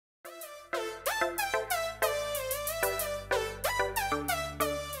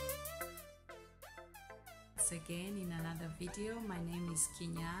once again in another video. My name is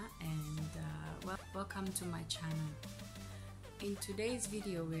Kinya and welcome to my channel. In today's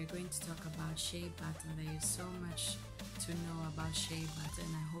video we're going to talk about shea butter. There is so much to know about shea butter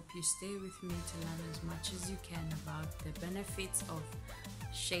and I hope you stay with me to learn as much as you can about the benefits of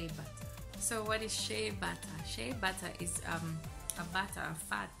shea butter. So what is shea butter? Shea butter is a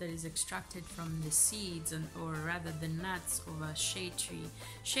fat that is extracted from the seeds or rather the nuts of a shea tree.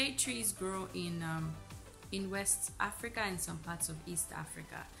 Shea trees grow in West Africa and some parts of East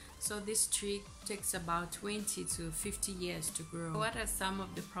Africa. So this tree takes about 20 to 50 years to grow. What are some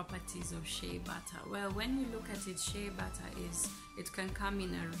of the properties of shea butter? Well, when you look at it, shea butter it can come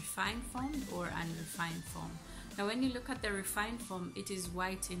in a refined form or unrefined form. Now when you look at the refined form, it is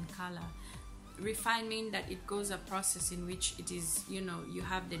white in color. Refined means that it goes a process in which it is, you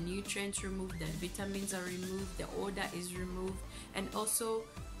have the nutrients removed, the vitamins are removed, the odor is removed, and also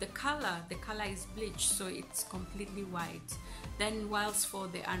the color is bleached, so it's completely white. Then whilst for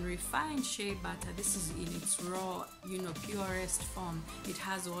the unrefined shea butter, this is in its raw, purest form. It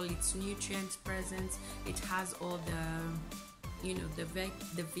has all its nutrients present, it has all the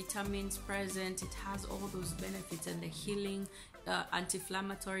vitamins present, it has all those benefits, and the healing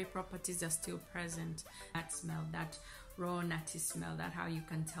anti-inflammatory properties are still present. That smell, that raw nutty smell, that's how you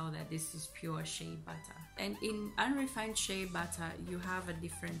can tell that this is pure shea butter. And in unrefined shea butter you have a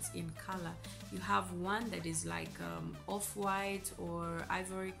difference in color. You have one that is like off-white or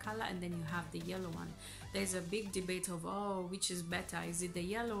ivory color, and then you have the yellow one. There's a big debate of, which is better? Is it the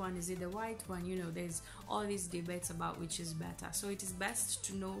yellow one? Is it the white one? There's all these debates about which is better. So it is best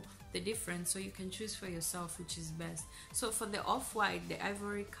to know the difference so you can choose for yourself which is best. So for the off-white, the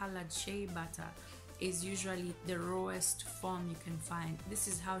ivory colored shea butter is usually the rawest form you can find. This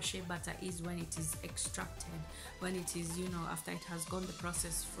is how shea butter is when it is extracted, when it is, after it has gone the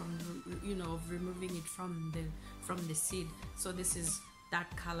process from, of removing it from the seed. So this is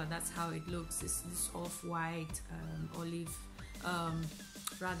that color, that's how it looks. This off-white, olive,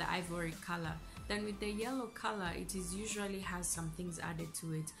 rather ivory color. Then with the yellow color, it is usually has some things added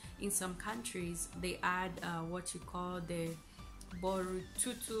to it. In some countries, they add what you call the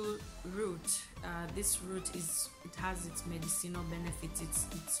borututu root. This root has its medicinal benefits.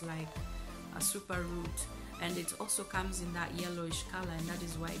 It's like a super root, and it also comes in that yellowish color, and that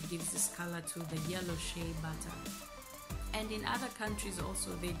is why it gives this color to the yellow shea butter. And in other countries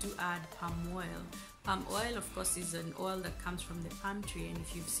also they do add palm oil. Palm oil, of course, is an oil that comes from the palm tree, and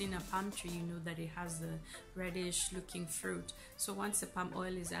if you've seen a palm tree, you know that it has the reddish looking fruit. So once the palm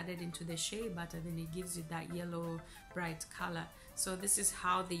oil is added into the shea butter, then it gives it that yellow bright color. So this is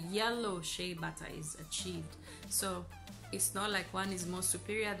how the yellow shea butter is achieved. So it's not like one is more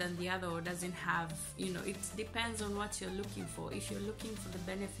superior than the other or doesn't have, it depends on what you're looking for. If you're looking for the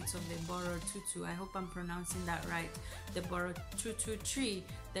benefits of the borututu, I hope I'm pronouncing that right, the borututu tree,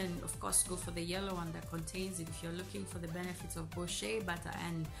 then of course go for the yellow one that contains it. If you're looking for the benefits of both shea butter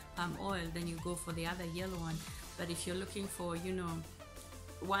and palm oil, then you go for the other yellow one. But if you're looking for,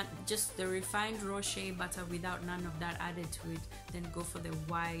 just the refined raw shea butter without none of that added to it, then go for the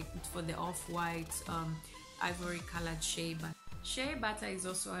off-white, ivory colored shea butter. Shea butter is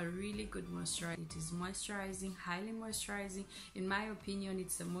also a really good moisturizer. It is moisturizing, highly moisturizing. In my opinion,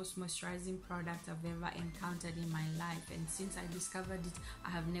 it's the most moisturizing product I've ever encountered in my life, and since I discovered it, I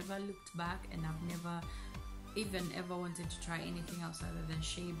have never looked back, and I've never even ever wanted to try anything else other than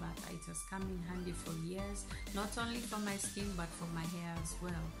shea butter. It has come in handy for years, not only for my skin but for my hair as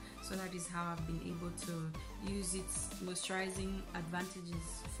well. So that is how I've been able to use its moisturizing advantages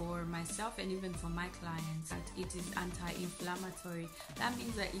for myself and even for my clients. That it is anti-inflammatory. That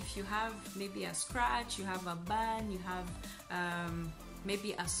means that if you have maybe a scratch, you have a burn, you have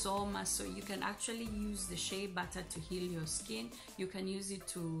maybe a sore muscle, you can actually use the shea butter to heal your skin. You can use it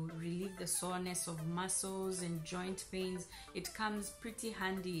to relieve the soreness of muscles and joint pains. It comes pretty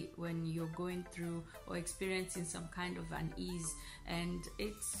handy when you're going through or experiencing some kind of unease, and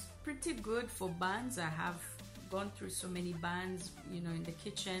it's pretty good for burns. I have gone through so many burns, in the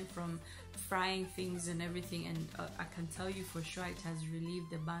kitchen from frying things and everything, and I can tell you for sure it has relieved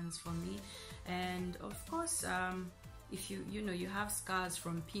the burns for me. And of course, if you have scars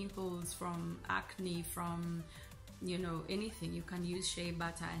from pimples, from acne, from anything, you can use shea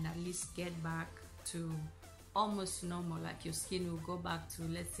butter and at least get back to almost normal. Like your skin will go back to,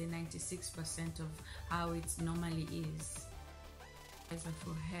 let's say, 96% of how it normally is.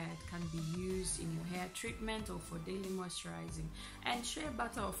 For hair, it can be used in your hair treatment or for daily moisturizing. And shea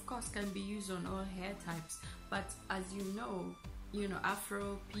butter, of course, can be used on all hair types, but as you know,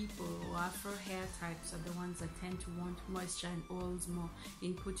 Afro people or Afro hair types are the ones that tend to want moisture and oils more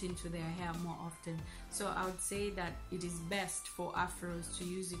input into their hair more often. So I would say that it is best for Afros to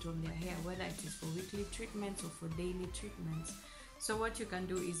use it on their hair, whether it is for weekly treatments or for daily treatments. So what you can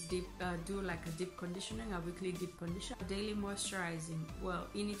do is do like a deep conditioning, a weekly deep condition, daily moisturizing. Well,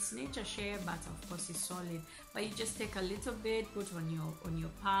 in its nature, shea butter of course is solid, but you just take a little bit, put on your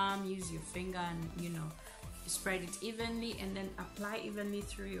palm, use your finger, and spread it evenly, and then apply evenly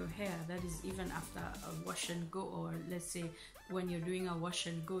through your hair. That is even after a wash and go, or let's say when you're doing a wash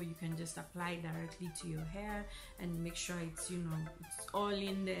and go, you can just apply directly to your hair and make sure it's it's all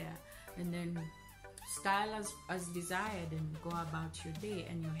in there, and then style as desired and go about your day,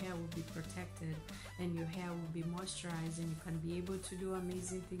 and your hair will be protected and your hair will be moisturized, and you can be able to do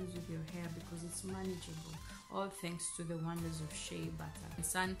amazing things with your hair because it's manageable, all thanks to the wonders of shea butter.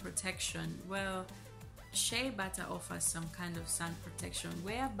 Sun protection. Well, shea butter offers some kind of sun protection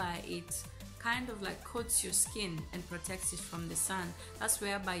whereby it kind of like coats your skin and protects it from the sun. That's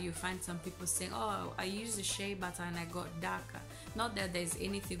whereby you find some people saying, oh, I used the shea butter and I got darker. Not that there's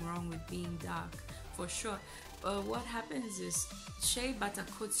anything wrong with being dark, for sure. What happens is shea butter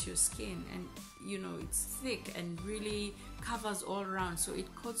coats your skin, and it's thick and really covers all around, so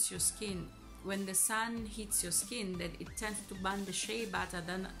it coats your skin. When the sun hits your skin, then it tends to burn the shea butter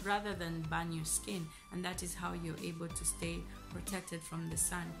rather than burn your skin, and that is how you're able to stay protected from the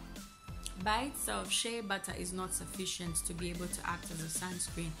sun. By itself, shea butter is not sufficient to be able to act as a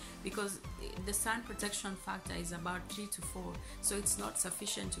sunscreen, because the sun protection factor is about 3 to 4, so it's not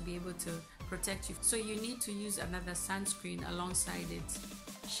sufficient to be able to protect you. So you need to use another sunscreen alongside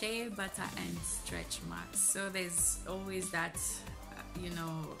it. Shea butter and stretch marks. So there's always that,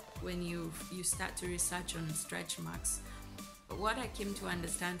 when you start to research on stretch marks, what I came to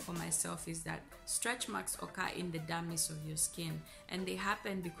understand for myself is that stretch marks occur in the dermis of your skin, and they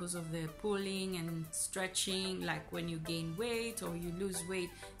happen because of the pulling and stretching. Like when you gain weight or you lose weight,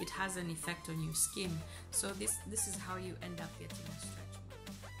 it has an effect on your skin. So this is how you end up getting a stretch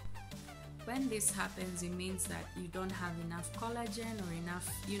mark. When this happens, it means that you don't have enough collagen or enough,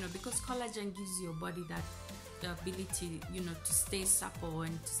 because collagen gives your body that the ability, to stay supple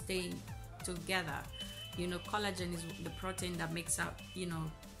and to stay together. Collagen is the protein that makes up,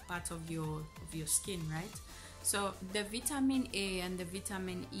 part of your skin, right? So the vitamin A and the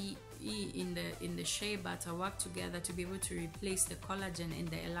vitamin E in the shea butter work together to be able to replace the collagen and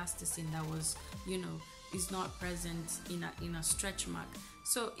the elasticin that was, is not present in a stretch mark.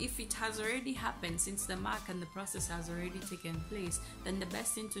 So if it has already happened, since the mark and the process has already taken place, then the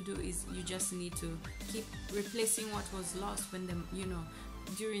best thing to do is you just need to keep replacing what was lost when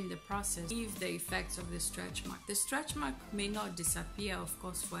during the process. Leave the effects of the stretch mark. The stretch mark may not disappear, of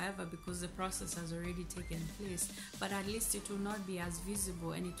course, forever, because the process has already taken place, but at least it will not be as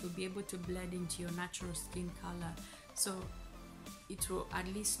visible, and it will be able to blend into your natural skin color. So it will at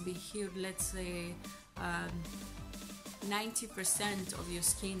least be healed. Let's say 90% of your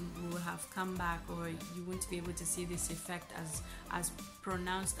skin will have come back, or you won't be able to see this effect as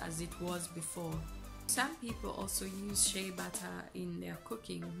pronounced as it was before. Some people also use shea butter in their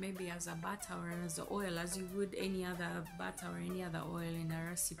cooking, maybe as a butter or as an oil, as you would any other butter or any other oil in a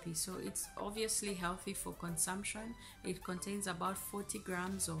recipe. So it's obviously healthy for consumption. It contains about 40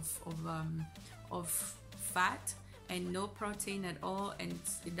 grams of fat and no protein at all, and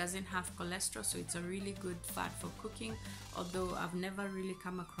it doesn't have cholesterol, so it's a really good fat for cooking. Although I've never really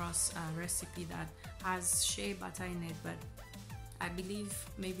come across a recipe that has shea butter in it, but I believe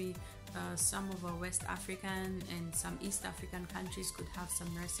maybe some of our West African and some East African countries could have some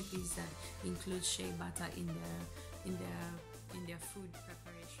recipes that include shea butter in their food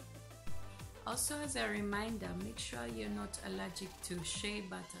preparation. Also, as a reminder, make sure you're not allergic to shea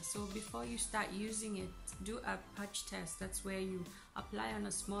butter. So before you start using it, do a patch test. That's where you apply on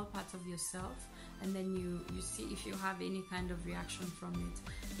a small part of yourself, and then you see if you have any kind of reaction from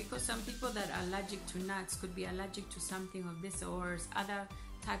it. Because some people that are allergic to nuts could be allergic to something of this, or other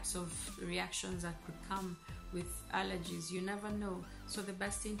types of reactions that could come with allergies. You never know. So the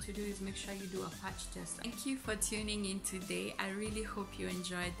best thing to do is make sure you do a patch test. Thank you for tuning in today. I really hope you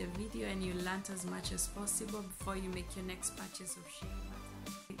enjoyed the video and you learned as much as possible before you make your next purchase of shea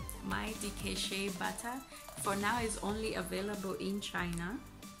butter. My DK shea butter for now is only available in China.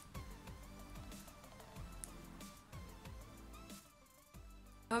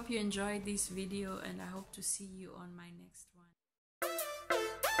 I hope you enjoyed this video, and I hope to see you on my next one.